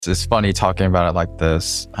It's funny talking about it like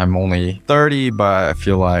this. I'm only 30, but I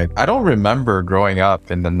feel like I don't remember growing up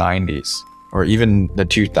in the 90s or even the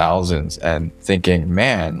 2000s and thinking,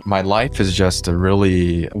 man, my life is just a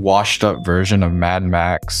really washed up version of Mad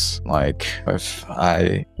Max. Like if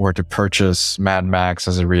I were to purchase Mad Max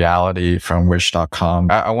as a reality from Wish.com,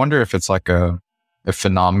 I wonder if it's like a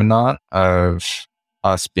phenomenon of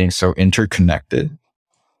us being so interconnected.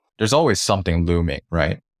 There's always something looming,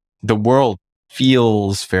 right? The world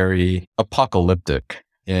feels very apocalyptic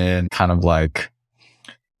in kind of like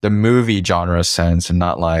the movie genre sense and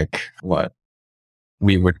not like what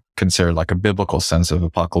we would consider like a biblical sense of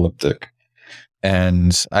apocalyptic.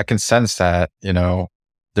 And I can sense that,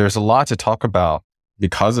 there's a lot to talk about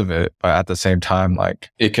because of it, but at the same time, like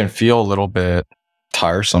it can feel a little bit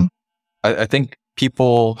tiresome. I think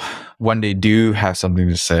people, when they do have something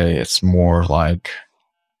to say, it's more like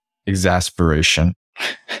exasperation.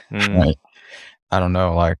 Right? I don't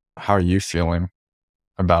know, like, how are you feeling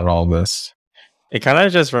about all this? It kind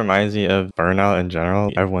of just reminds me of burnout in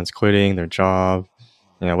general. Everyone's quitting their job,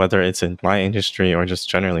 whether it's in my industry or just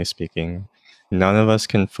generally speaking. None of us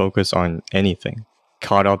can focus on anything,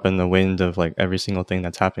 caught up in the wind of like every single thing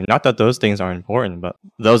that's happening. Not that those things aren't important, but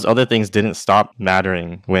those other things didn't stop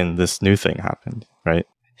mattering when this new thing happened, right?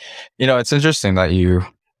 It's interesting that you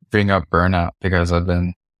bring up burnout because I've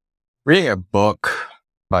been reading a book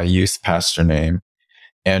by a youth pastor named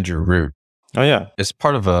Andrew Root. Oh, yeah. It's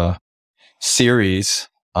part of a series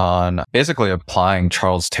on basically applying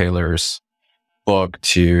Charles Taylor's book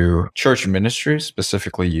to church ministry,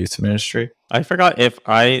 specifically youth ministry. I forgot if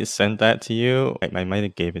I sent that to you. I might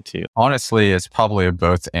have gave it to you. Honestly, it's probably a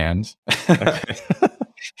both and. Okay.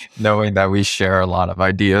 Knowing that we share a lot of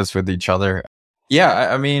ideas with each other.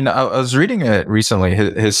 Yeah, I mean, I was reading it recently.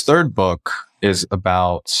 His third book is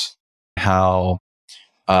about how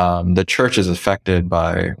the church is affected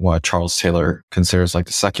by what Charles Taylor considers like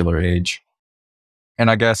the secular age. And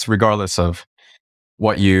I guess regardless of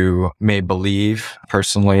what you may believe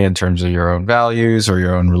personally in terms of your own values or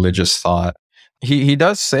your own religious thought, he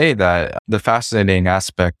does say that the fascinating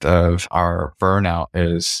aspect of our burnout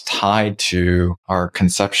is tied to our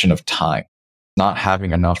conception of time, not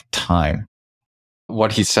having enough time.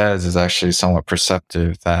 What he says is actually somewhat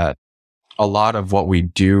perceptive, that a lot of what we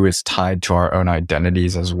do is tied to our own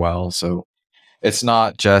identities as well. So it's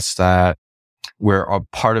not just that we're a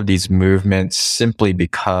part of these movements simply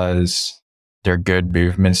because they're good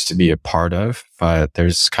movements to be a part of, but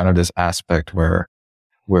there's kind of this aspect where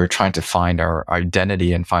we're trying to find our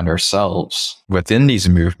identity and find ourselves within these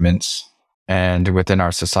movements. And within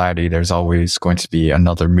our society, there's always going to be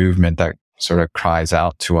another movement that sort of cries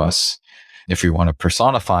out to us, if we want to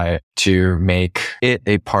personify it, to make it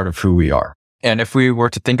a part of who we are. And if we were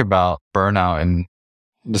to think about burnout in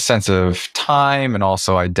the sense of time and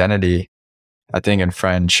also identity, I think in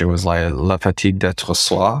French, it was like la fatigue d'être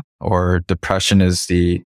soi, or depression is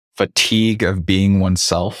the fatigue of being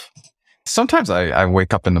oneself. Sometimes I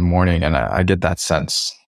wake up in the morning and I get that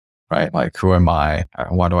sense, right? Like, who am I?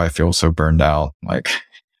 Why do I feel so burned out? Like,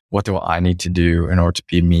 what do I need to do in order to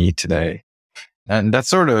be me today? And that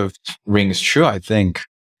sort of rings true, I think,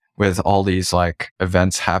 with all these like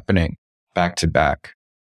events happening back to back,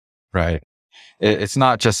 right? It's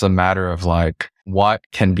not just a matter of like, what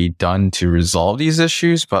can be done to resolve these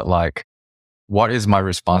issues, but like, what is my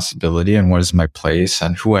responsibility and what is my place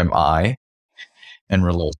and who am I in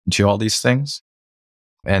relation to all these things?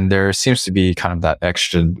 And there seems to be kind of that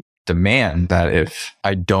extra demand that if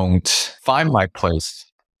I don't find my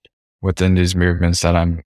place within these movements, that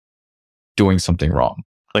I'm doing something wrong.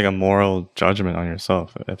 Like a moral judgment on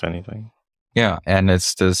yourself, if anything. Yeah. And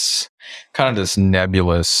it's this kind of this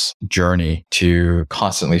nebulous journey to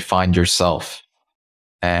constantly find yourself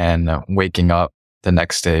and waking up the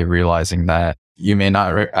next day realizing that you may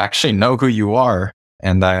not actually know who you are,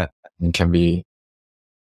 and that can be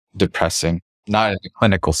depressing, not in a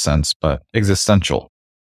clinical sense, but existential.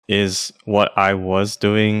 Is what I was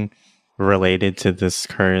doing related to this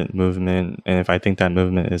current movement? And if I think that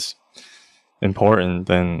movement is important,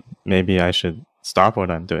 then maybe I should stop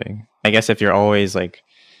what I'm doing. I guess if you're always like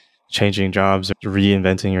changing jobs,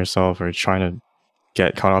 reinventing yourself, or trying to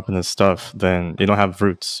get caught up in this stuff, then you don't have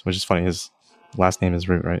roots, which is funny. His last name is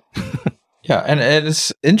Root, right? Yeah. And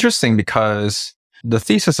it's interesting because the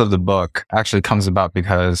thesis of the book actually comes about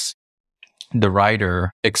because the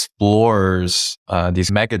writer explores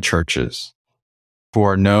these mega churches who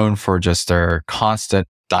are known for just their constant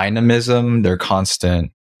dynamism, their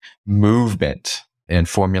constant movement in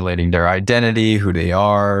formulating their identity, who they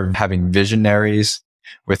are, having visionaries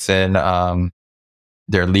within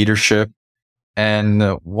their leadership. And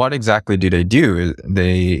what exactly do?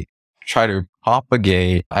 They try to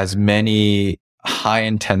propagate as many high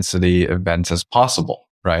intensity events as possible,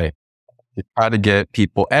 right? You try to get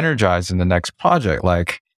people energized in the next project.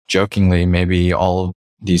 Like jokingly, maybe all of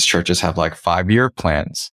these churches have like 5-year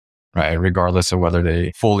plans, right? Regardless of whether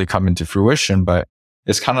they fully come into fruition, but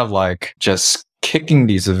it's kind of like just kicking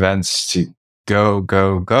these events to go,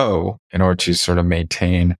 go, go in order to sort of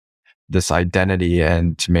maintain this identity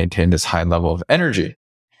and to maintain this high level of energy.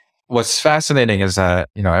 What's fascinating is that,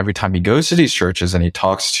 every time he goes to these churches and he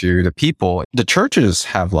talks to the people, the churches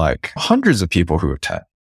have like hundreds of people who attend.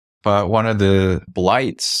 But one of the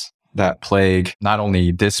blights that plague not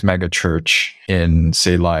only this mega church in,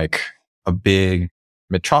 say, like a big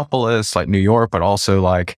metropolis like New York, but also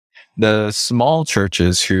like the small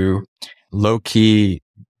churches who low key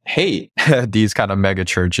hate these kind of mega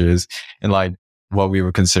churches in like what we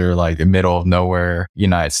would consider like the middle of nowhere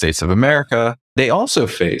United States of America, they also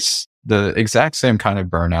face the exact same kind of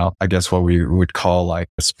burnout, I guess what we would call like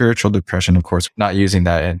a spiritual depression. Of course, not using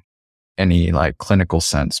that in any like clinical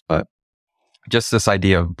sense, but just this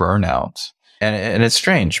idea of burnout. And it's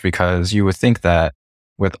strange because you would think that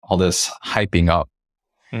with all this hyping up,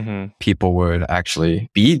 people would actually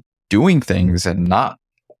be doing things and not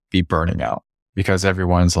be burning out because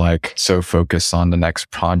everyone's like so focused on the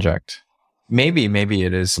next project. Maybe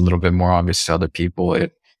it is a little bit more obvious to other people.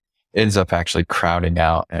 It ends up actually crowding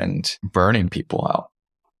out and burning people out.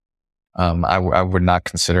 I would not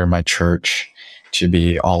consider my church to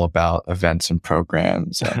be all about events and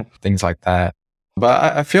programs and things like that.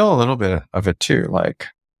 But I feel a little bit of it too. Like,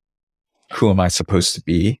 who am I supposed to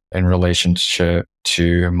be in relationship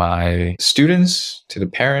to my students, to the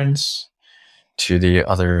parents, to the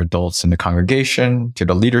other adults in the congregation, to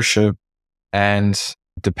the leadership? And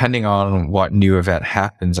depending on what new event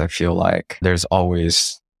happens, I feel like there's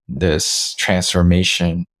always this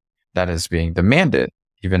transformation that is being demanded,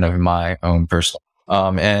 even of my own personal.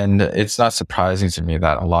 And it's not surprising to me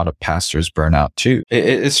that a lot of pastors burn out too.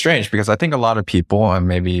 It's strange because I think a lot of people, and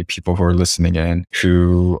maybe people who are listening in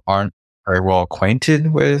who aren't very well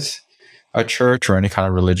acquainted with a church or any kind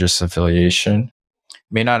of religious affiliation,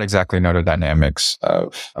 may not exactly know the dynamics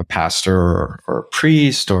of a pastor or a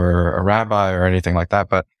priest or a rabbi or anything like that.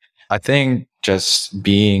 But I think just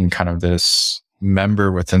being kind of this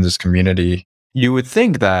member within this community, you would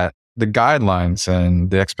think that the guidelines and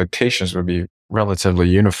the expectations would be relatively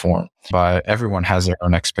uniform, but everyone has their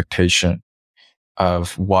own expectation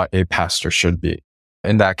of what a pastor should be.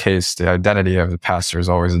 In that case, the identity of the pastor is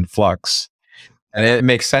always in flux. And it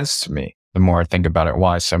makes sense to me the more I think about it,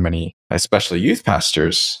 why so many, especially youth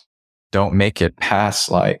pastors, don't make it past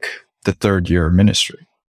like the 3rd year of ministry.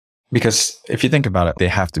 Because if you think about it, they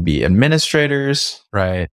have to be administrators,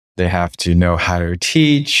 right? They have to know how to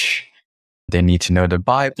teach. They need to know the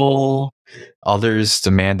Bible. Others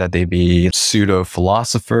demand that they be pseudo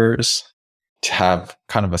philosophers to have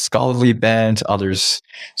kind of a scholarly bent. Others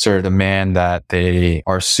sort of demand that they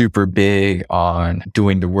are super big on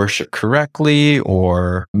doing the worship correctly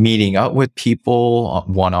or meeting up with people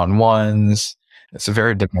one-on-ones. It's a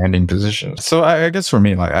very demanding position. So I guess for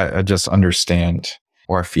me, like I just understand,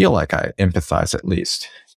 or I feel like I empathize at least,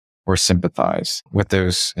 or sympathize with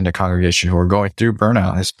those in the congregation who are going through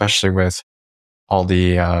burnout, especially with all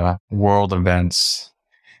the world events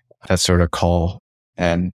that sort of call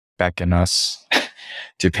and beckon us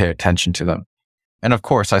to pay attention to them. And of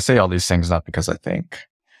course, I say all these things not because I think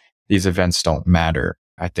these events don't matter.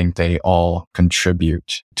 I think they all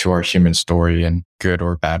contribute to our human story in good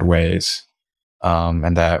or bad ways.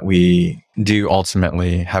 And that we do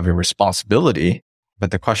ultimately have a responsibility.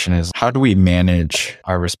 But the question is, how do we manage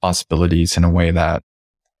our responsibilities in a way that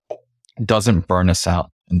doesn't burn us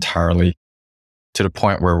out entirely to the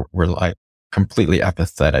point where we're like completely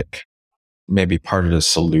apathetic? Maybe part of the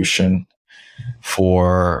solution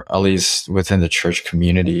for, at least within the church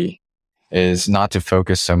community, is not to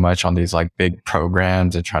focus so much on these like big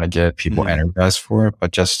programs and try to get people energized for it,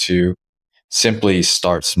 but just to simply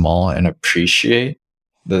start small and appreciate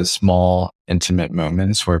the small, intimate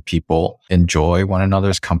moments where people enjoy one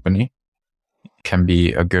another's company. Can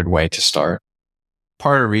be a good way to start.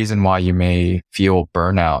 Part of the reason why you may feel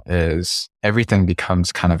burnout is everything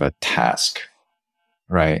becomes kind of a task,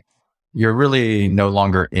 right? You're really no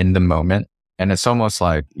longer in the moment. And it's almost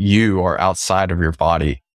like you are outside of your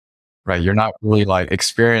body, right? You're not really like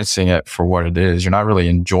experiencing it for what it is. You're not really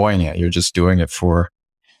enjoying it. You're just doing it for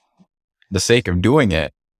the sake of doing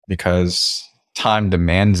it because time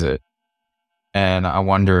demands it. And I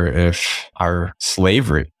wonder if our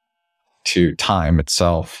slavery to time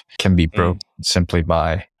itself can be broken simply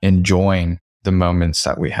by enjoying the moments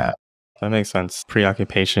that we have. That makes sense.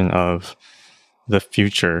 Preoccupation of the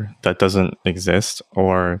future that doesn't exist,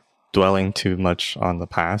 or dwelling too much on the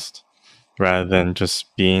past rather than just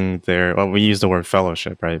being there. Well, we use the word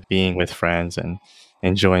fellowship, right? Being with friends and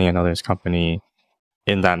enjoying another's company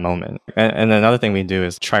in that moment. And another thing we do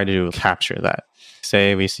is try to capture that.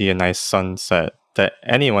 Say we see a nice sunset that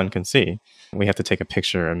anyone can see. We have to take a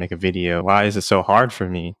picture or make a video. Why is it so hard for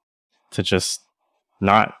me to just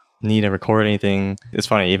not need to record anything? It's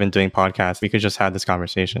funny, even doing podcasts, we could just have this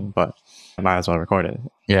conversation, but I might as well record it.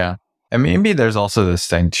 Yeah. And maybe there's also this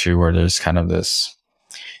thing too, where there's kind of this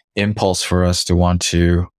impulse for us to want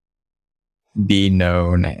to be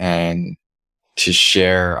known and to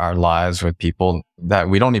share our lives with people that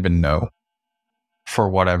we don't even know for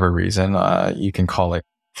whatever reason. You can call it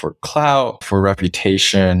for clout, for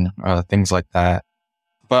reputation, things like that.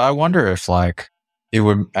 But I wonder if like it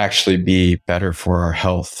would actually be better for our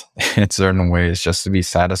health in certain ways just to be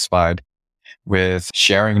satisfied with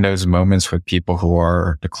sharing those moments with people who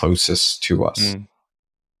are the closest to us.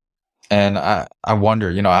 And I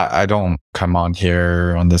wonder, I don't come on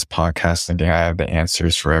here on this podcast thinking I have the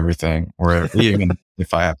answers for everything, or even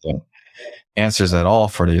if I have the answers at all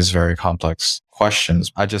for these very complex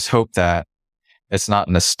questions. I just hope that it's not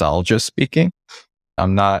nostalgia speaking.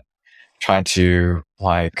 I'm not trying to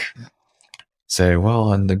like say,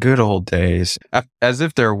 well, in the good old days, as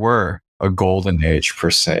if there were a golden age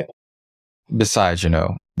per se, besides,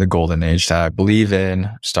 the golden age that I believe in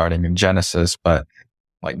starting in Genesis, but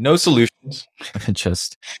like no solutions,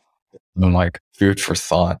 just like food for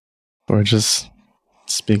thought. Or just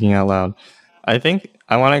speaking out loud. I think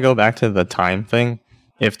I want to go back to the time thing.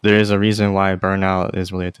 If there is a reason why burnout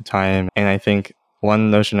is related to time, and I think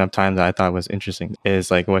one notion of time that I thought was interesting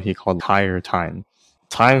is like what he called higher time.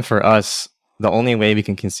 Time for us, the only way we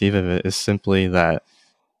can conceive of it is simply that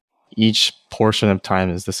each portion of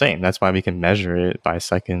time is the same. That's why we can measure it by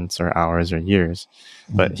seconds or hours or years.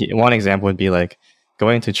 But one example would be like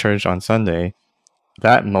going to church on Sunday.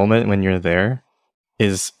 That moment when you're there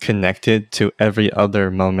is connected to every other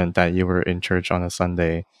moment that you were in church on a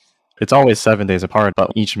Sunday. It's always 7 days apart,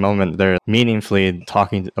 but each moment they're meaningfully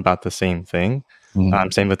talking about the same thing.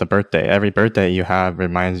 Same with the birthday. Every birthday you have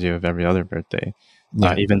reminds you of every other birthday,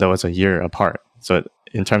 even though it's a year apart. So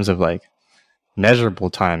in terms of like measurable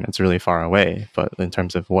time, it's really far away. But in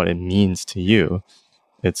terms of what it means to you,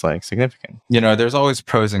 it's like significant. There's always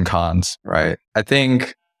pros and cons, right? I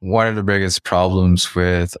think one of the biggest problems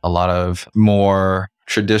with a lot of more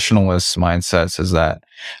traditionalist mindsets is that,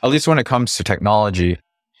 at least when it comes to technology,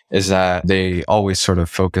 is that they always sort of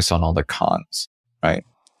focus on all the cons, right?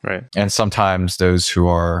 Right. And sometimes those who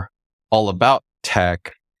are all about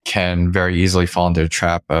tech can very easily fall into the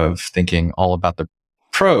trap of thinking all about the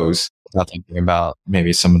pros, not thinking about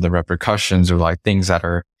maybe some of the repercussions or like things that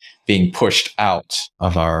are being pushed out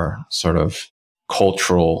of our sort of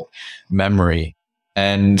cultural memory.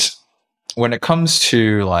 And when it comes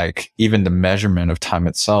to like even the measurement of time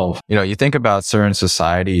itself, you think about certain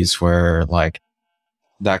societies where like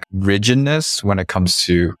that rigidness when it comes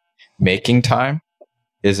to making time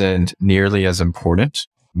isn't nearly as important.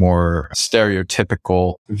 More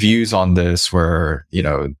stereotypical views on this where,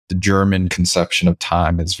 the German conception of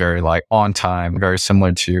time is very like on time, very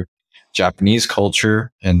similar to Japanese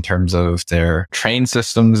culture in terms of their train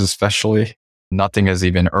systems, especially. Nothing is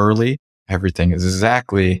even early. Everything is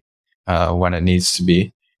exactly when it needs to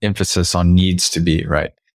be. Emphasis on needs to be,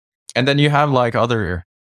 right? And then you have like other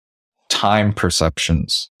time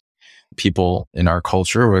perceptions. People in our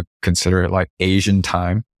culture would consider it like Asian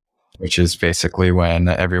time, which is basically when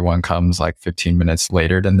everyone comes like 15 minutes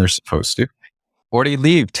later than they're supposed to, or they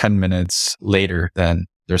leave 10 minutes later than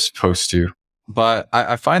they're supposed to. But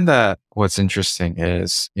I find that what's interesting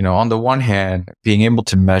is, on the one hand, being able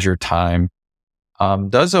to measure time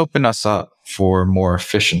does open us up for more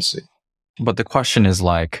efficiency. But the question is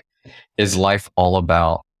like, is life all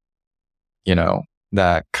about,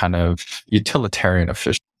 that kind of utilitarian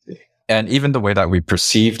efficiency? And even the way that we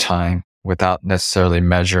perceive time without necessarily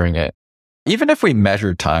measuring it. Even if we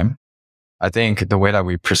measure time, I think the way that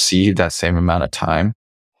we perceive that same amount of time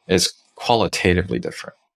is qualitatively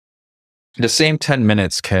different. The same 10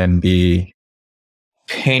 minutes can be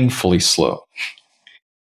painfully slow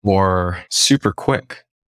or super quick.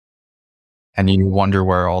 And you wonder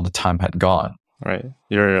where all the time had gone. Right.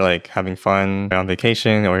 You're like having fun on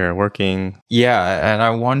vacation or you're working. Yeah. And I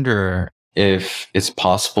wonder if it's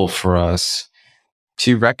possible for us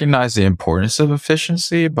to recognize the importance of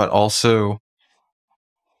efficiency, but also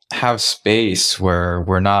have space where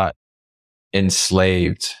we're not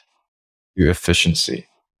enslaved to efficiency,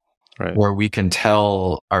 right? Where we can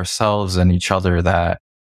tell ourselves and each other that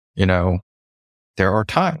you know, there are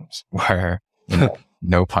times where,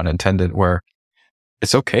 no pun intended, where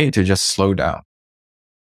it's okay to just slow down.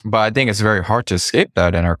 But I think it's very hard to escape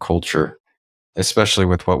that in our culture, especially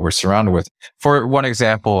with what we're surrounded with. For one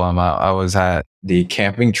example, I was at the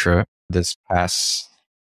camping trip this past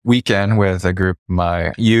weekend with a group of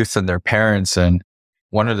my youth and their parents. And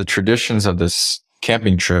one of the traditions of this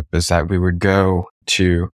camping trip is that we would go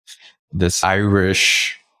to this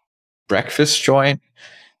Irish breakfast joint.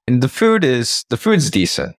 And the food's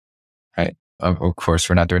decent, right? Of course,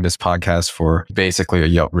 we're not doing this podcast for basically a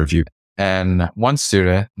Yelp review. And one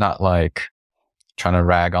student, not like trying to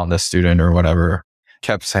rag on the student or whatever,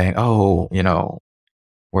 kept saying, "Oh,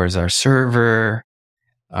 where's our server?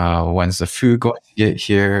 When's the food going to get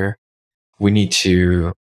here? We need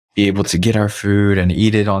to be able to get our food and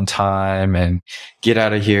eat it on time and get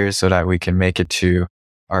out of here so that we can make it to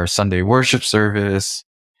our Sunday worship service."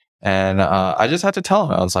 And I just had to tell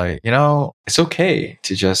him, I was like, it's okay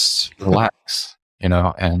to just relax,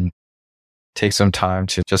 and take some time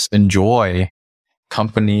to just enjoy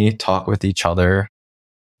company, talk with each other,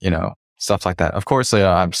 stuff like that. Of course,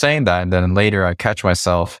 I'm saying that. And then later I catch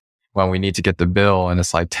myself when we need to get the bill and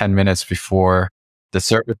it's like 10 minutes before the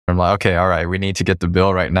service. I'm like, okay, all right, we need to get the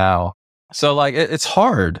bill right now. So like, it's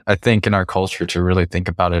hard, I think, in our culture to really think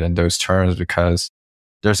about it in those terms because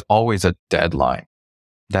there's always a deadline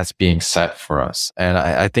that's being set for us. And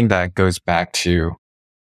I think that goes back to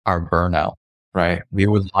our burnout, right? We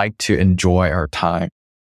would like to enjoy our time,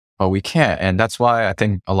 but we can't. And that's why I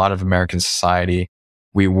think a lot of American society,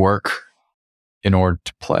 we work in order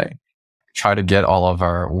to play, try to get all of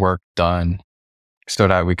our work done so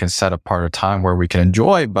that we can set apart a time where we can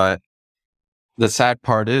enjoy. But the sad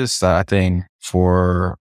part is that I think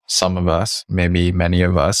for some of us, maybe many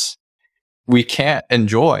of us, we can't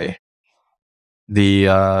enjoy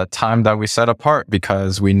the time that we set apart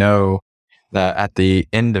because we know that at the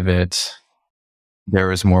end of it,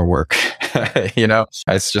 there is more work.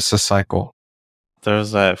 It's just a cycle.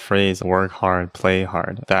 There's that phrase, work hard, play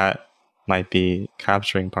hard. That might be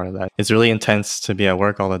capturing part of that. It's really intense to be at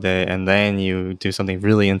work all the day, and then you do something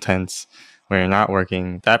really intense where you're not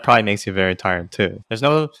working. That probably makes you very tired too. There's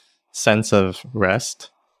no sense of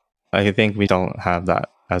rest. I think we don't have that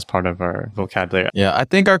as part of our vocabulary. Yeah, I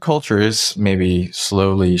think our culture is maybe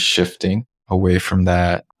slowly shifting away from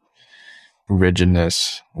that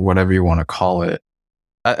rigidness, whatever you want to call it.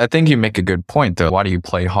 I think you make a good point though. Why do you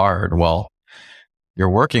play hard? Well, you're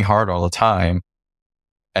working hard all the time,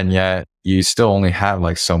 and yet you still only have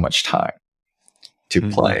like so much time to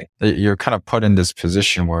play. You're kind of put in this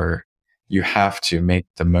position where you have to make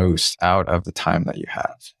the most out of the time that you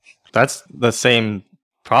have. That's the same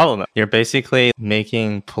problem. You're basically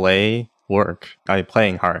making play work by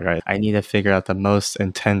playing hard, right? I need to figure out the most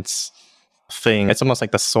intense thing. It's almost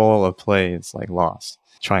like the soul of play is like lost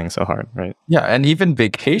trying so hard, right? Yeah. And even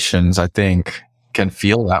vacations, I think, can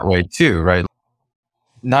feel that way too, right?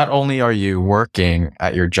 Not only are you working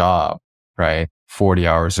at your job, right, 40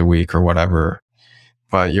 hours a week or whatever,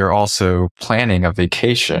 but you're also planning a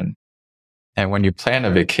vacation. And when you plan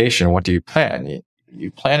a vacation, what do you plan?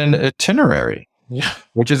 You plan an itinerary,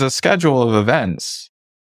 which is a schedule of events.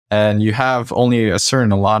 And you have only a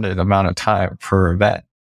certain allotted amount of time per event.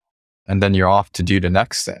 And then you're off to do the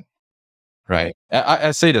next thing, right?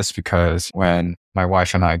 I say this because when my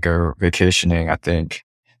wife and I go vacationing, I think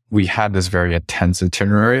we had this very intense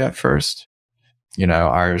itinerary at first.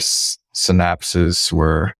 Our synapses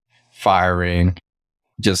were firing,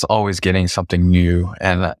 just always getting something new.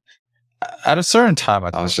 And at a certain time,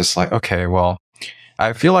 I was just like, okay, well,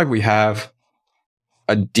 I feel like we have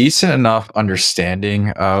a decent enough understanding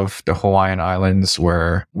of the Hawaiian Islands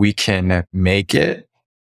where we can make it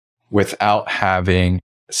without having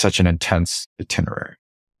such an intense itinerary.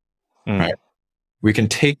 Right? We can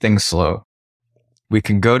take things slow. We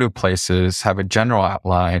can go to places, have a general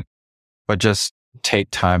outline, but just take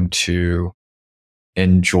time to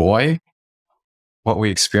enjoy what we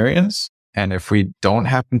experience. And if we don't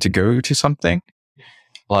happen to go to something,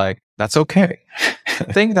 like, that's okay.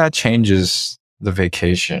 I think that changes the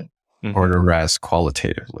vacation or the rest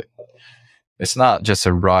qualitatively. It's not just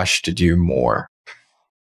a rush to do more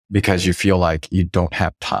because you feel like you don't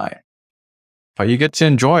have time, but you get to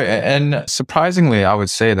enjoy it. And surprisingly, I would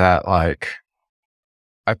say that like,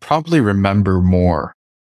 I probably remember more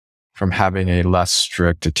from having a less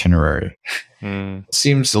strict itinerary. It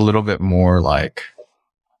seems a little bit more like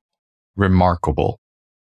remarkable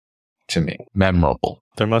to me, memorable.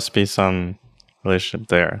 There must be some relationship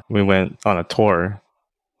there. We went on a tour,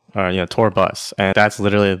 tour bus, and that's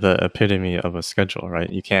literally the epitome of a schedule, right?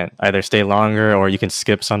 You can't either stay longer or you can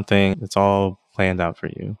skip something. It's all planned out for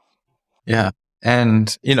you. Yeah.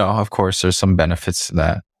 And, of course, there's some benefits to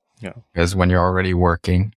that. Yeah. Because when you're already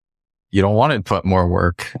working, you don't want to put more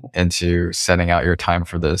work into setting out your time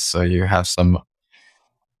for this. So you have some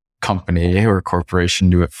company or corporation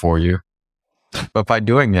do it for you. But by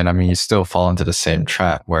doing it, you still fall into the same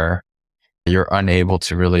trap where you're unable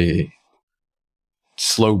to really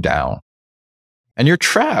slow down. And you're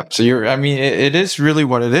trapped. So it is really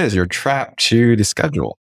what it is. You're trapped to the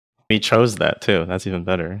schedule. We chose that too. That's even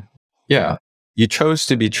better. Yeah. You chose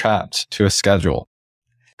to be trapped to a schedule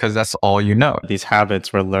because that's all you know. These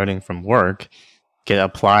habits we're learning from work get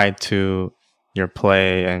applied to your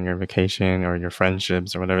play and your vacation or your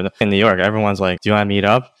friendships or whatever. In New York, everyone's like, do you want to meet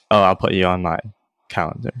up? Oh, I'll put you on my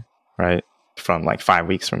calendar, right? From like 5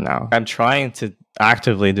 weeks from now. I'm trying to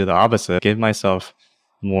actively do the opposite, give myself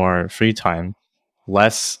more free time,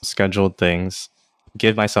 less scheduled things,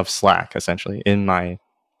 give myself slack essentially in my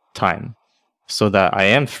time so that I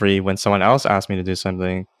am free when someone else asks me to do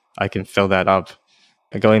something, I can fill that up.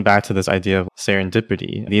 Going back to this idea of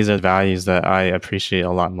serendipity, these are values that I appreciate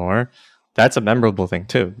a lot more. That's a memorable thing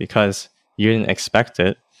too, because you didn't expect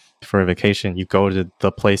it. For a vacation, you go to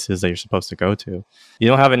the places that you're supposed to go to. You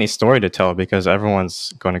don't have any story to tell because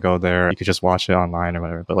everyone's going to go there. You could just watch it online or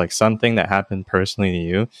whatever. But like something that happened personally to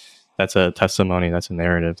you, that's a testimony, that's a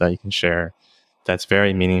narrative that you can share. That's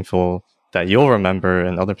very meaningful, that you'll remember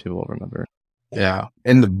and other people will remember. Yeah.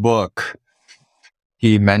 In the book,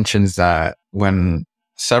 he mentions that when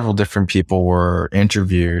several different people were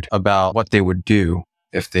interviewed about what they would do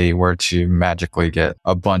if they were to magically get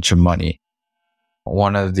a bunch of money,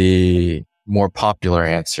 one of the more popular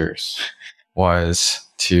answers was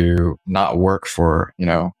to not work for,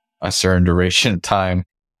 a certain duration of time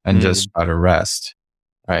and just try to rest,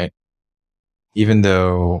 right? Even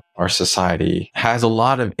though our society has a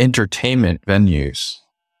lot of entertainment venues,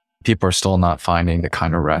 people are still not finding the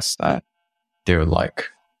kind of rest that they would like.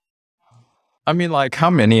 How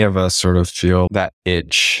many of us sort of feel that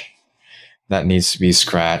itch that needs to be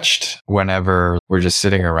scratched whenever we're just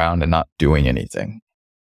sitting around and not doing anything,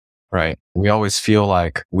 right? We always feel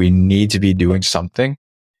like we need to be doing something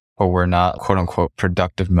or we're not quote unquote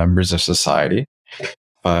productive members of society.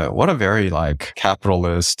 But what a very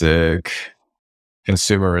capitalistic,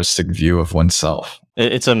 consumeristic view of oneself.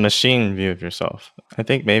 It's a machine view of yourself. I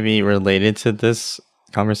think maybe related to this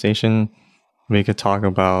conversation, we could talk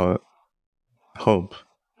about hope.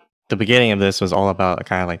 The beginning of this was all about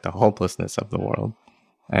kind of like the hopelessness of the world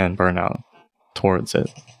and burnout towards it.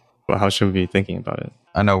 But how should we be thinking about it?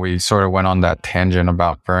 I know we sort of went on that tangent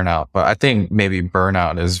about burnout, but I think maybe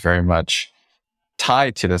burnout is very much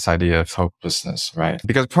tied to this idea of hopelessness, right?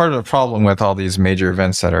 Because part of the problem with all these major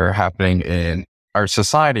events that are happening in our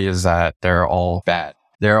society is that they're all bad.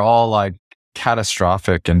 They're all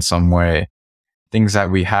catastrophic in some way, things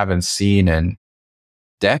that we haven't seen in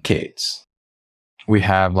decades. We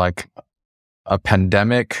have a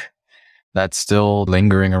pandemic that's still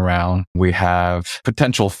lingering around. We have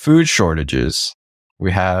potential food shortages.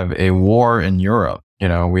 We have a war in Europe.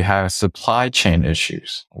 We have supply chain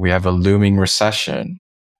issues. We have a looming recession,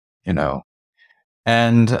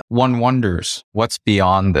 and one wonders what's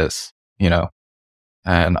beyond this,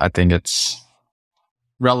 and I think it's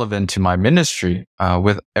relevant to my ministry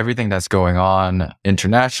with everything that's going on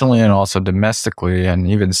internationally and also domestically, and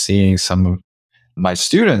even seeing some of my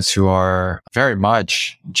students who are very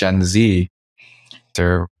much Gen Z.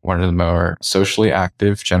 They're one of the more socially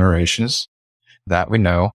active generations that we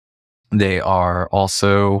know. They are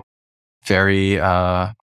also very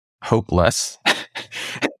hopeless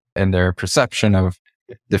in their perception of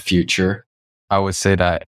the future. I would say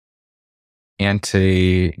that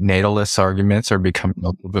antinatalist arguments are becoming a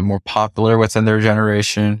little bit more popular within their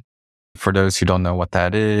generation. For those who don't know what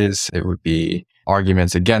that is, it would be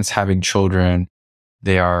arguments against having children.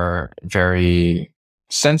 They are very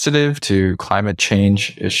sensitive to climate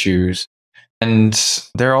change issues. And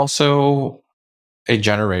they're also a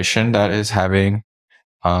generation that is having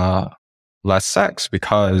less sex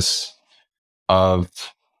because of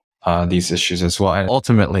these issues as well. And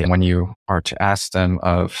ultimately, when you are to ask them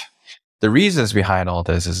of the reasons behind all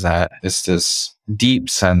this, is that it's this deep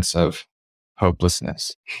sense of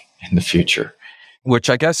hopelessness in the future, which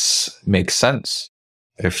I guess makes sense.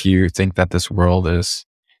 If you think that this world is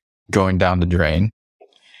going down the drain,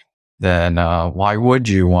 then why would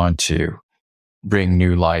you want to bring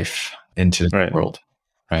new life into the world,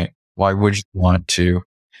 right? Why would you want to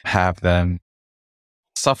have them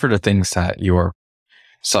suffer the things that you're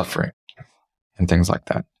suffering and things like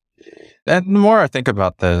that? And the more I think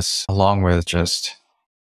about this, along with just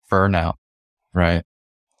burnout, right?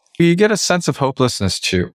 You get a sense of hopelessness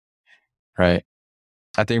too, right?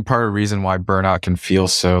 I think part of the reason why burnout can feel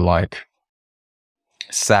so like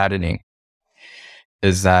saddening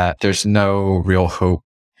is that there's no real hope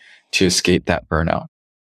to escape that burnout,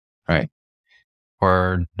 right?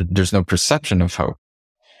 Or there's no perception of hope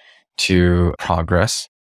to progress,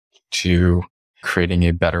 to creating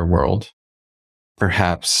a better world.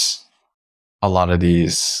 Perhaps a lot of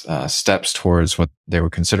these steps towards what they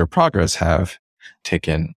would consider progress have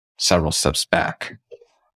taken several steps back,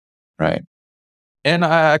 right? And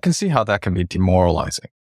I can see how that can be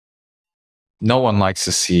demoralizing. No one likes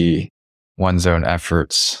to see one's own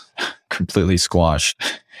efforts completely squashed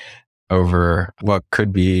over what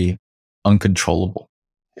could be uncontrollable,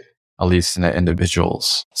 at least in an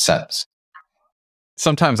individual's sense.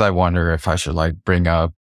 Sometimes I wonder if I should like bring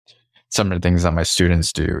up some of the things that my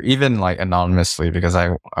students do, even like anonymously, because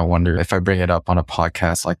I wonder if I bring it up on a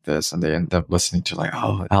podcast like this and they end up listening to like,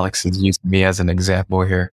 oh, Alex is using me as an example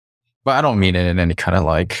here. But I don't mean it in any kind of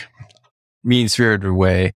like mean-spirited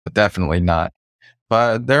way, but definitely not.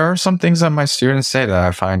 But there are some things that my students say that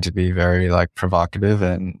I find to be very like provocative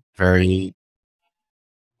and very,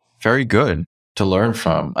 very good to learn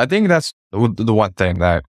from. I think that's the one thing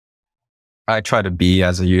that I try to be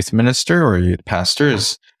as a youth minister or a youth pastor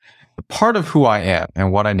is part of who I am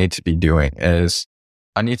and what I need to be doing is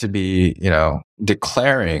I need to be,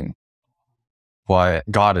 declaring what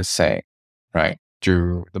God is saying, right?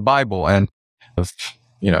 Through the Bible. And if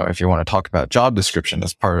you want to talk about job description,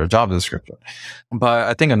 that's part of a job description. But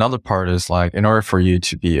I think another part is like, in order for you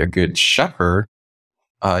to be a good shepherd,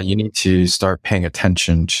 you need to start paying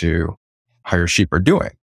attention to how your sheep are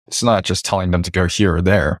doing. It's not just telling them to go here or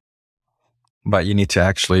there, but you need to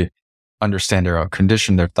actually understand their own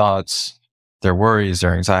condition, their thoughts, their worries,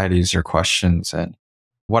 their anxieties, their questions. And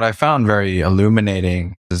what I found very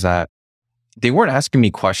illuminating is that they weren't asking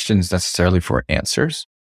me questions necessarily for answers.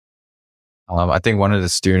 I think one of the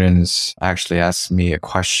students actually asked me a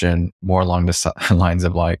question more along the lines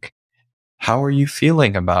of like, how are you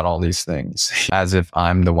feeling about all these things? As if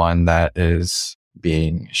I'm the one that is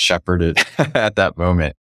being shepherded at that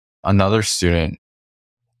moment. Another student,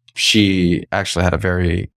 she actually had a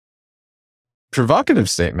very provocative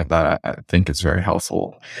statement that I think is very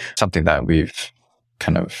helpful. Something that we've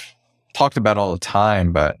kind of talked about all the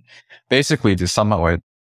time, but basically to sum up what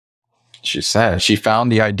she said, she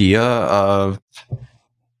found the idea of,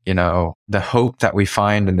 the hope that we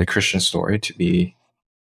find in the Christian story to be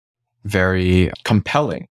very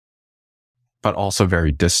compelling, but also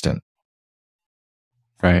very distant,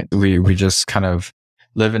 right? We just kind of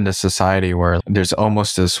live in this society where there's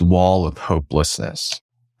almost this wall of hopelessness,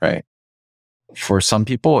 right? For some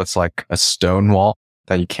people, it's like a stone wall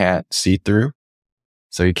that you can't see through.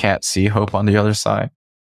 So you can't see hope on the other side.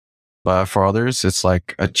 But for others, it's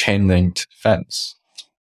like a chain linked fence.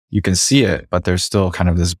 You can see it, but there's still kind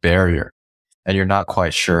of this barrier and you're not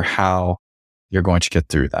quite sure how you're going to get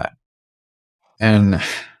through that. And,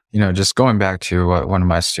 just going back to what one of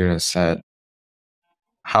my students said,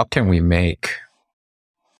 how can we make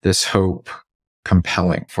this hope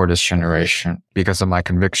compelling for this generation? Because of my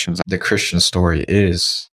convictions, the Christian story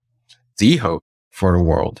is the hope for the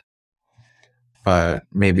world. But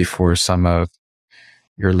maybe for some of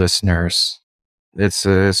your listeners, it's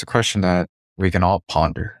a question that we can all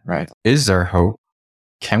ponder, right? Is there hope?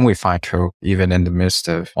 Can we find hope even in the midst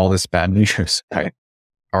of all this bad news, right?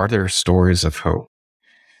 Are there stories of hope?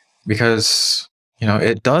 Because,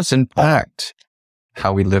 it does impact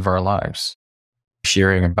how we live our lives.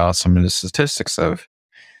 Hearing about some of the statistics of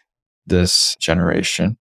this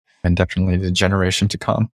generation and definitely the generation to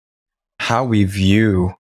come, how we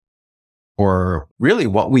view or really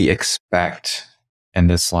what we expect in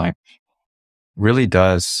this life really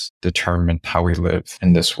does determine how we live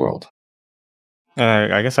in this world.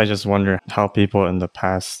 I guess I just wonder how people in the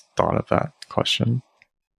past thought of that question.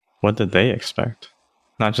 What did they expect?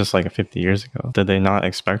 Not just like 50 years ago. Did they not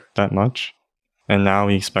expect that much? And now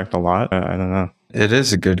we expect a lot? I don't know. It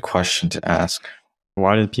is a good question to ask.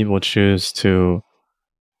 Why did people choose to,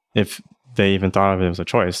 if they even thought of it as a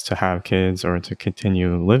choice, to have kids or to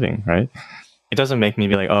continue living, right? It doesn't make me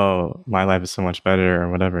be like, oh, my life is so much better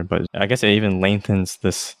or whatever. But I guess it even lengthens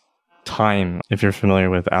this time. If you're familiar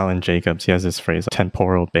with Alan Jacobs, he has this phrase,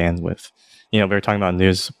 temporal bandwidth. We were talking about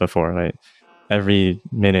news before, right? Every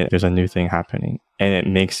minute there's a new thing happening and it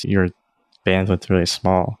makes your bandwidth really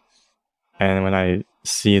small. And when I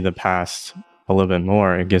see the past a little bit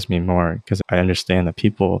more, it gives me more because I understand that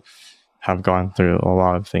people have gone through a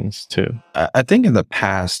lot of things too. I think in the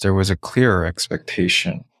past, there was a clearer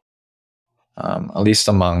expectation, at least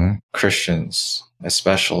among Christians,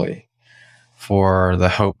 especially for the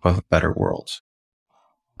hope of a better world.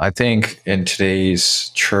 I think in today's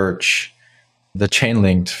church, the chain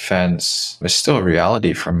linked fence is still a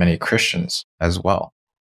reality for many Christians as well.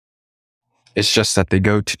 It's just that they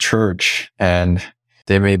go to church and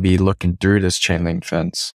they may be looking through this chain link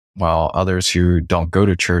fence, while others who don't go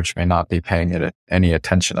to church may not be paying it any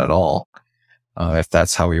attention at all, if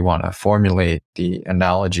that's how we want to formulate the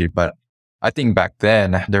analogy. But I think back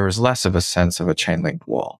then, there was less of a sense of a chain link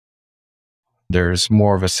wall. There's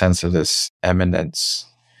more of a sense of this eminence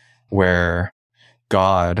where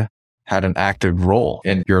God had an active role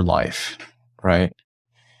in your life, right?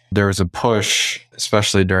 There was a push,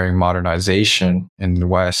 especially during modernization in the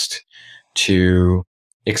West, to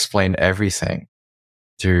explain everything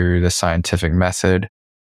through the scientific method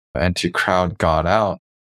and to crowd God out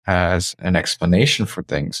as an explanation for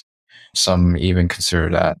things. Some even consider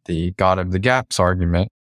that the God of the gaps argument,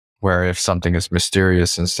 where if something is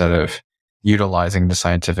mysterious, instead of utilizing the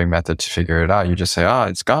scientific method to figure it out, you just say,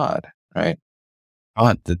 it's God, right?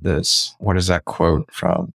 God did this. What is that quote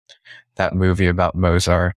from that movie about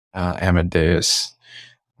Mozart, Amadeus,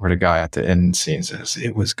 where the guy at the end scene says,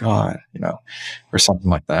 "It was God," or something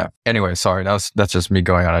like that. Anyway, sorry, that's just me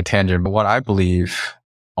going on a tangent. But what I believe,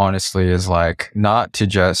 honestly, is like not to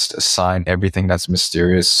just assign everything that's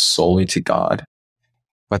mysterious solely to God,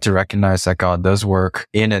 but to recognize that God does work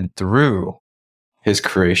in and through his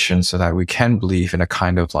creation so that we can believe in a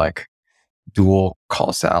kind of like dual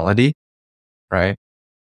causality, right?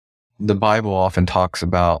 The Bible often talks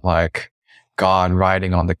about like God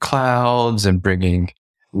riding on the clouds and bringing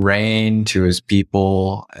rain to his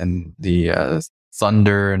people, and the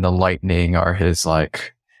thunder and the lightning are his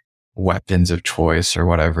like weapons of choice or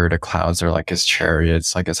whatever. The clouds are like his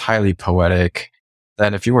chariots. Like, it's highly poetic.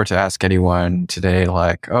 Then if you were to ask anyone today,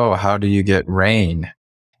 like, oh, how do you get rain?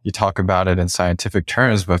 You talk about it in scientific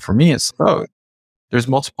terms, but for me, it's, there's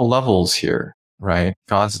multiple levels here, right?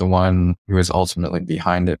 God's the one who is ultimately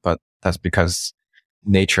behind it, but that's because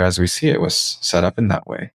nature as we see it was set up in that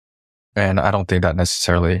way. And I don't think that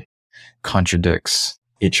necessarily contradicts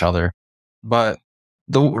each other. But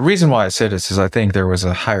the reason why I say this is I think there was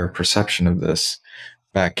a higher perception of this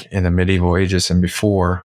back in the medieval ages and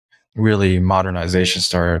before really modernization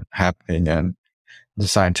started happening and the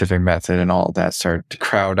scientific method and all of that started to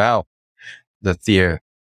crowd out the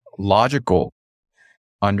theological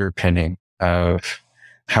underpinning of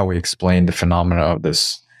how we explain the phenomena of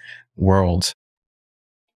this world.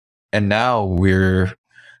 And now we're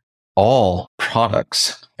all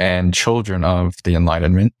products and children of the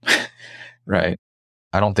Enlightenment, right?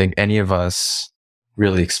 I don't think any of us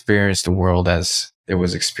really experienced the world as it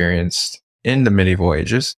was experienced in the medieval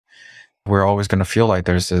ages. We're always going to feel like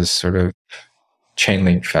there's this sort of chain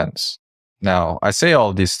link fence. Now, I say all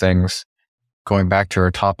of these things going back to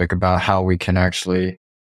our topic about how we can actually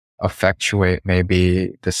effectuate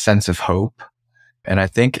maybe the sense of hope. And I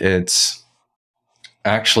think it's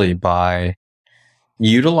actually by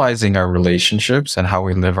utilizing our relationships and how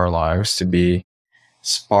we live our lives to be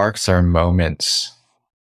sparks or moments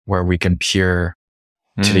where we can peer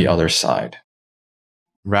to the other side,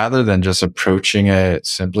 rather than just approaching it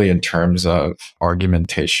simply in terms of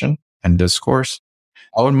argumentation and discourse.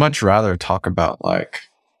 I would much rather talk about like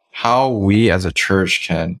how we as a church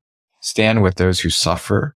can stand with those who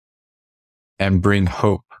suffer and bring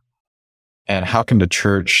hope. And how can the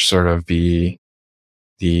church sort of be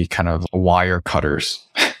the kind of wire cutters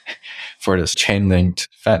for this chain linked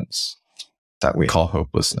fence that we call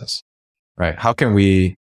hopelessness, right? How can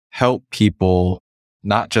we help people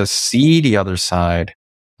not just see the other side,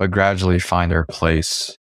 but gradually find their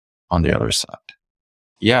place on the other side?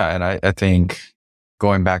 Yeah. And I think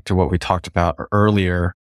going back to what we talked about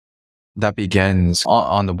earlier, that begins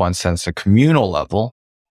on the one sense, a communal level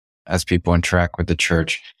as people interact with the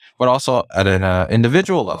church, but also at an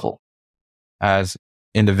individual level as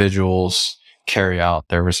individuals carry out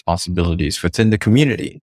their responsibilities within the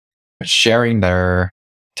community, sharing their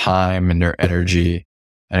time and their energy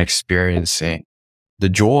and experiencing the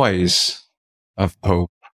joys of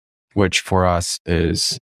hope, which for us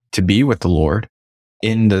is to be with the Lord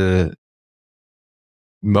in the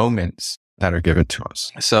moments that are given to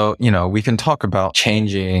us. So, we can talk about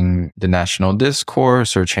changing the national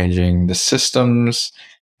discourse or changing the systems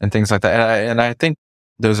and things like that. And I think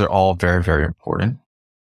those are all very, very important.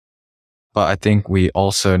 But I think we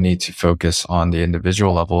also need to focus on the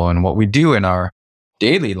individual level and what we do in our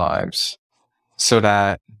daily lives so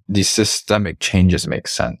that the systemic changes make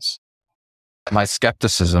sense. My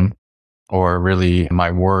skepticism, or really my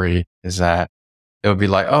worry, is that it would be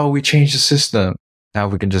like, we changed the system. Now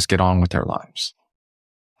we can just get on with our lives,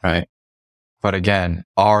 right? But again,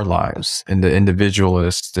 our lives in the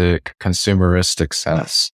individualistic, consumeristic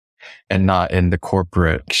sense, and not in the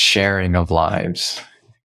corporate sharing of lives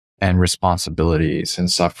and responsibilities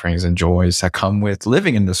and sufferings and joys that come with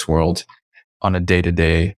living in this world on a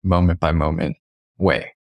day-to-day, moment-by-moment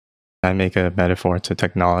way. I make a metaphor to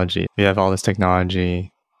technology. We have all this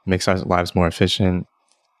technology, makes our lives more efficient,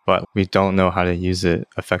 but we don't know how to use it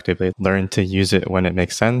effectively. Learn to use it when it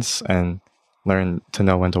makes sense and learn to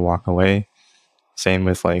know when to walk away. Same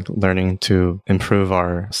with like learning to improve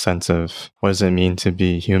our sense of what does it mean to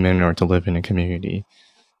be human or to live in a community.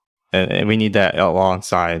 And we need that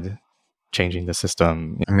alongside changing the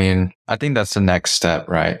system. I mean, I think that's the next step,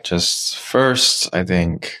 right? Just first, I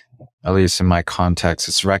think, at least in my context,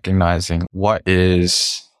 it's recognizing what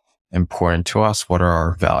is important to us, what are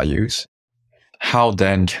our values. How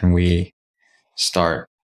then can we start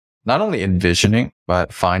not only envisioning,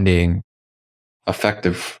 but finding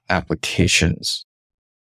effective applications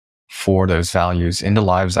for those values in the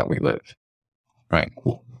lives that we live, right?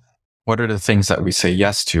 What are the things that we say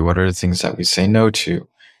yes to? What are the things that we say no to?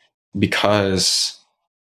 Because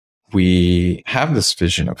we have this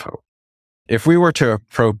vision of hope. If we were to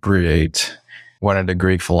appropriate one of the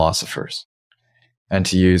Greek philosophers and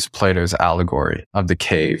to use Plato's allegory of the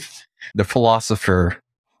cave, the philosopher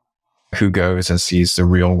who goes and sees the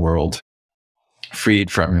real world freed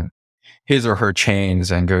from his or her chains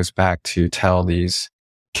and goes back to tell these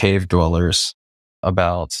cave dwellers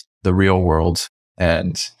about the real world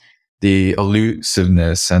and the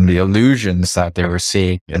elusiveness and the illusions that they were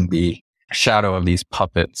seeing in the shadow of these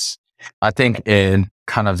puppets. I think in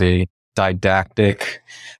kind of a didactic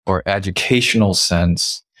or educational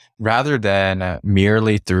sense, rather than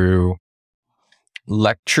merely through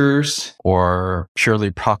lectures or purely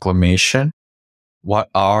proclamation, what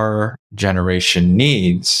our generation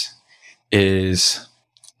needs is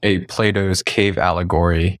a Plato's cave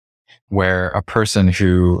allegory where a person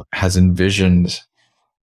who has envisioned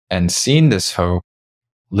and seen this hope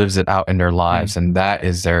lives it out in their lives. And that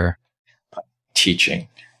is their teaching,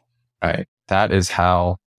 right? That is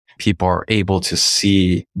how people are able to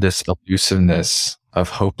see this elusiveness of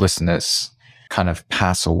hopelessness kind of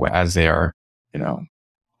pass away as they are,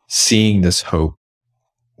 seeing this hope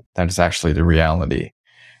that is actually the reality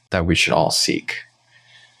that we should all seek.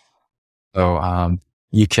 So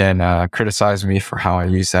you can criticize me for how I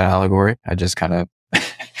use that allegory. I just kind of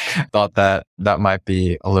thought that might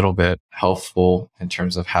be a little bit helpful in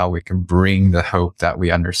terms of how we can bring the hope that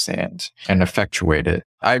we understand and effectuate it.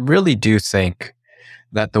 I really do think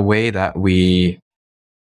that the way that we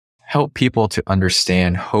help people to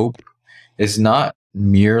understand hope is not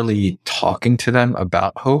merely talking to them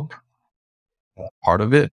about hope, part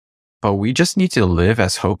of it, but we just need to live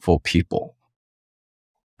as hopeful people,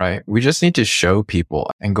 right? We just need to show people,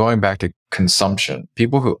 and going back to consumption,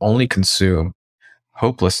 people who only consume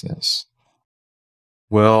hopelessness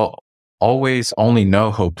will always only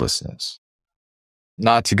know hopelessness.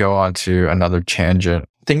 Not to go on to another tangent,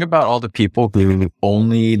 think about all the people who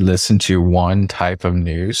only listen to one type of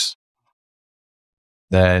news.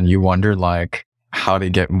 Then you wonder how they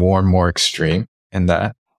get more and more extreme in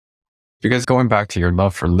that. Because going back to your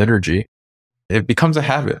love for liturgy, it becomes a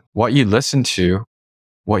habit. What you listen to,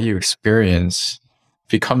 what you experience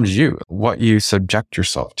becomes you, what you subject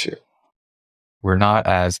yourself to. We're not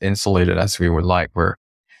as insulated as we would like. We're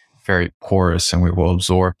very porous and we will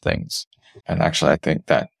absorb things. And actually, I think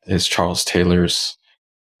that is Charles Taylor's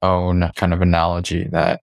own kind of analogy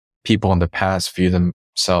that people in the past view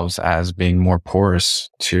themselves as being more porous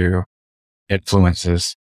to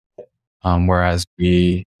influences, whereas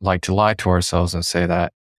we like to lie to ourselves and say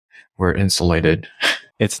that we're insulated.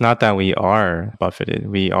 It's not that we are buffeted.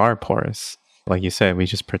 We are porous. Like you said, we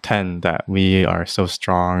just pretend that we are so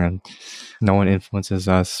strong and no one influences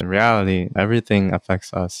us. In reality, everything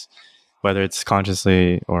affects us, whether it's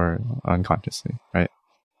consciously or unconsciously, right?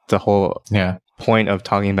 The whole point of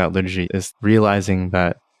talking about liturgy is realizing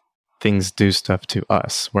that things do stuff to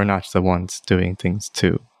us. We're not the ones doing things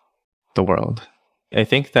to the world. I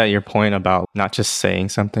think that your point about not just saying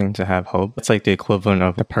something to have hope, it's like the equivalent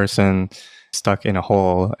of a person stuck in a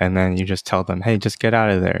hole and then you just tell them, hey, just get out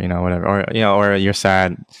of there, whatever. Or you're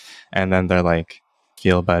sad and then they're like,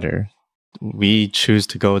 feel better. We choose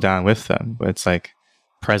to go down with them. It's like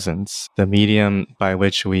presence. The medium by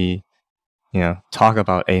which we, talk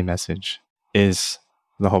about a message is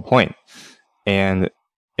the whole point. And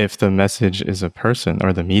if the message is a person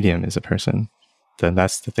or the medium is a person, then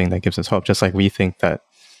that's the thing that gives us hope. Just like we think that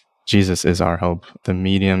Jesus is our hope, the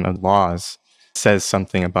medium of laws says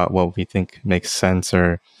something about what we think makes sense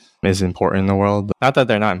or is important in the world. Not that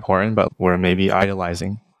they're not important, but we're maybe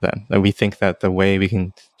idolizing then. Like, we think that the way we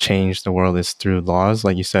can change the world is through laws.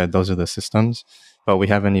 Like you said, those are the systems, but we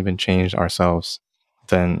haven't even changed ourselves.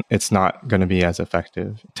 Then it's not going to be as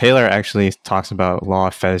effective. Taylor actually talks about law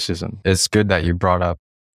of fetishism. It's good that you brought up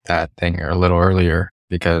that thing a little earlier,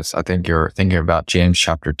 because I think you're thinking about James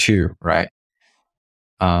chapter 2, right?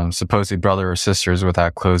 Suppose a brother or sister is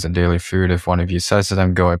without clothes and daily food. If one of you says to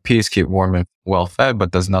them, go in peace, keep warm and well fed,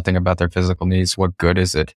 but does nothing about their physical needs, what good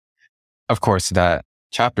is it? Of course, that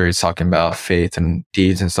chapter is talking about faith and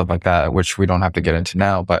deeds and stuff like that, which we don't have to get into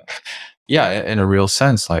now. But yeah, in a real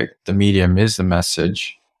sense, like the medium is the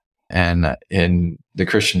message. And in the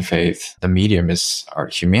Christian faith, the medium is our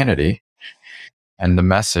humanity. And the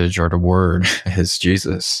message or the word is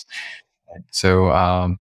Jesus.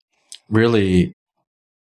 So really,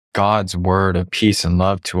 God's word of peace and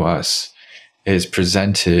love to us is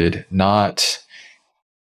presented not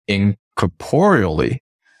incorporeally,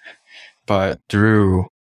 but through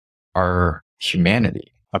our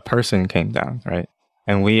humanity. A person came down, right?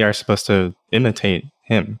 And we are supposed to imitate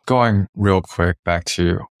him. Going real quick back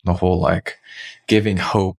to the whole like giving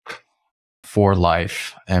hope for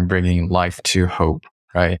life and bringing life to hope,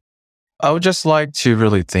 right? I would just like to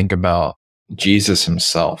really think about Jesus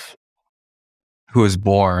himself, who was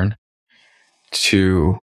born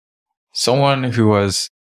to someone who was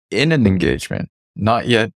in an engagement, not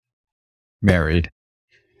yet married,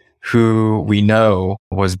 who we know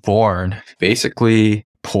was born basically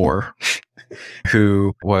poor,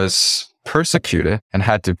 who was persecuted and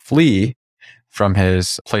had to flee from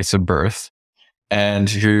his place of birth, and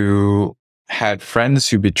who had friends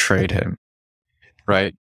who betrayed him,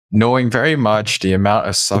 right? Knowing very much the amount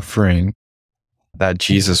of suffering that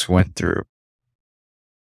Jesus went through.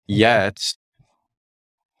 Yet,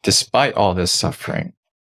 despite all this suffering,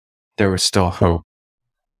 there was still hope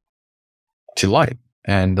to life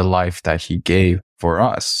and the life that he gave for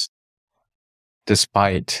us,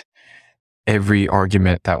 despite every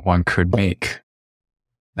argument that one could make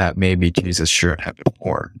that maybe Jesus should have been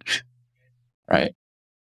born, right?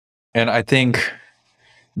 And I think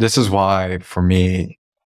this is why, for me,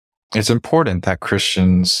 it's important that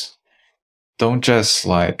Christians don't just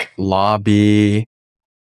like lobby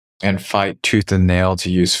and fight tooth and nail to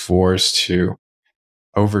use force to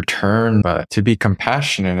overturn, but to be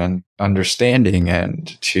compassionate and understanding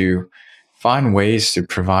and to find ways to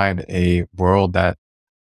provide a world that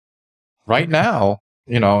right now,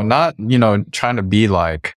 not, trying to be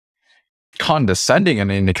like condescending in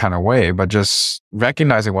any kind of way, but just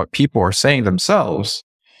recognizing what people are saying themselves,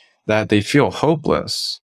 that they feel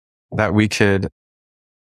hopeless, that we could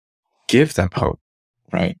give them hope,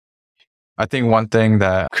 right? I think one thing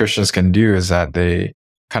that Christians can do is that they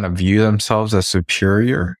kind of view themselves as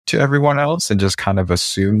superior to everyone else and just kind of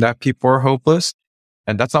assume that people are hopeless.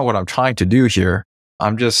 And that's not what I'm trying to do here.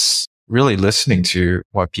 I'm just really listening to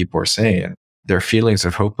what people are saying, their feelings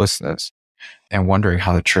of hopelessness, and wondering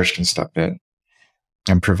how the church can step in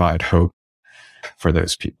and provide hope for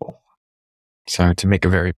those people. So to make a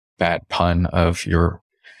very bad pun of your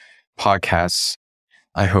podcasts,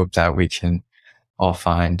 I hope that we can all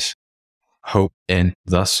find hope in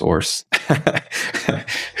the source,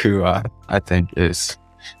 who I think is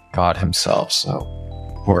God himself. So,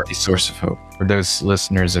 or a source of hope for those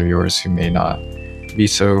listeners of yours who may not be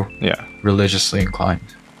so religiously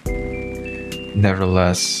inclined.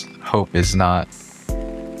 Nevertheless, hope is not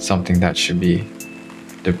something that should be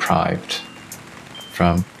deprived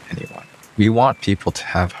from anyone. We want people to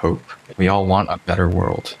have hope. We all want a better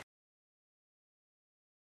world.